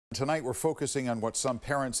Tonight, we're focusing on what some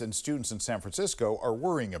parents and students in San Francisco are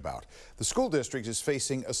worrying about. The school district is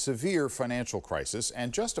facing a severe financial crisis,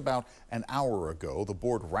 and just about an hour ago, the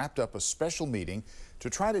board wrapped up a special meeting to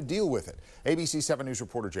try to deal with it. ABC 7 News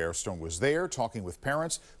reporter J.R. Stone was there talking with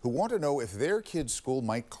parents who want to know if their kid's school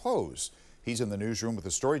might close. He's in the newsroom with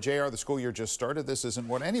the story. J.R., the school year just started. This isn't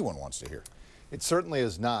what anyone wants to hear. It certainly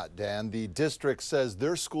is not, Dan. The district says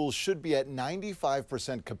their schools should be at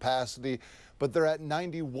 95% capacity, but they're at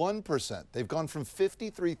 91%. They've gone from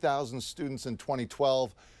 53,000 students in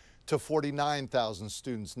 2012 to 49,000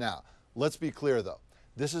 students now. Let's be clear, though.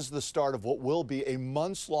 This is the start of what will be a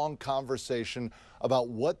months-long conversation about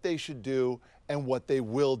what they should do and what they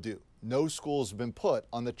will do. No schools have been put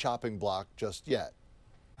on the chopping block just yet.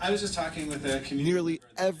 I was just talking with a community. Nearly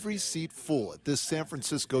every seat full at this San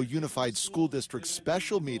Francisco Unified School District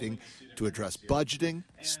special meeting to address budgeting,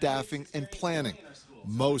 staffing, and planning.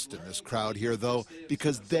 Most in this crowd here, though,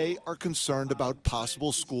 because they are concerned about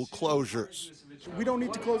possible school closures. We don't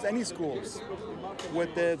need to close any schools.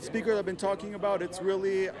 What the speakers have been talking about, it's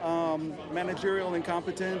really managerial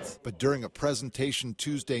incompetence. But during a presentation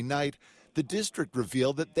Tuesday night, the district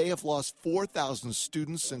revealed that they have lost 4,000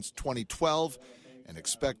 students since 2012 and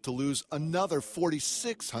expect to lose another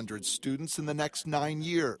 4,600 students in the next 9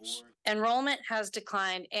 years. Enrollment has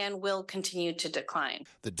declined and will continue to decline.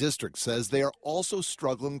 The district says they are also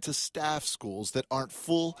struggling to staff schools that aren't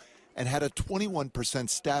full and had a 21%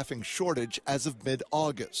 staffing shortage as of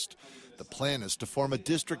mid-August. The plan is to form a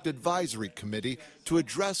district advisory committee to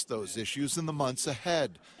address those issues in the months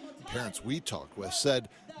ahead. Parents we talked with said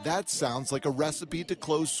that sounds like a recipe to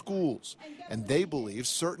close schools, and they believe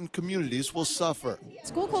certain communities will suffer.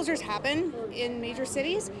 School closures happen in major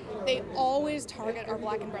cities. They always target our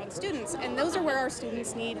black and brown students, and those are where our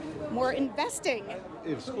students need more investing.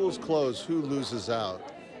 If schools close, who loses out?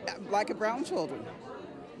 Black and brown children.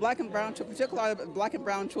 Black and brown children, particularly black and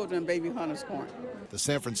brown children in Baby Hunter's Corn. The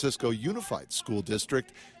San Francisco Unified School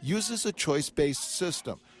District uses a choice-based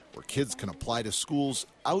system where kids can apply to schools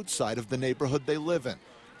outside of the neighborhood they live in.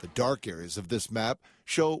 The dark areas of this map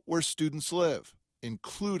show where students live,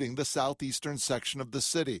 including the southeastern section of the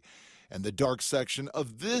city. And the dark section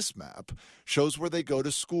of this map shows where they go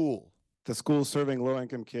to school. The schools serving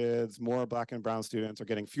low-income kids, more black and brown students are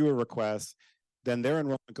getting fewer requests. Then their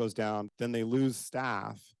enrollment goes down. Then they lose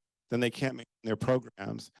staff. Then they can't make their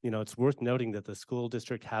programs. You know, it's worth noting that the school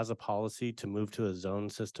district has a policy to move to a zone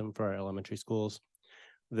system for our elementary schools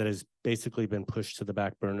that has basically been pushed to the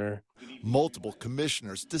back burner. Multiple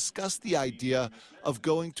commissioners discussed the idea of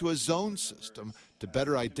going to a zone system to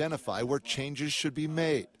better identify where changes should be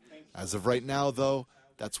made. As of right now, though,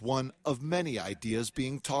 that's one of many ideas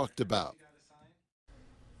being talked about.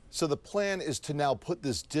 So the plan is to now put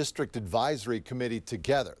this district advisory committee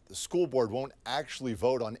together. The school board won't actually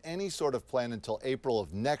vote on any sort of plan until April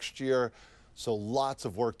of next year. So lots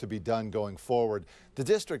of work to be done going forward. The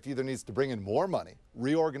district either needs to bring in more money,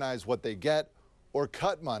 reorganize what they get, or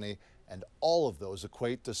cut money, and all of those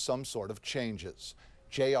equate to some sort of changes.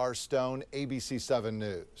 J.R. Stone, ABC 7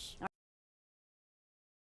 News.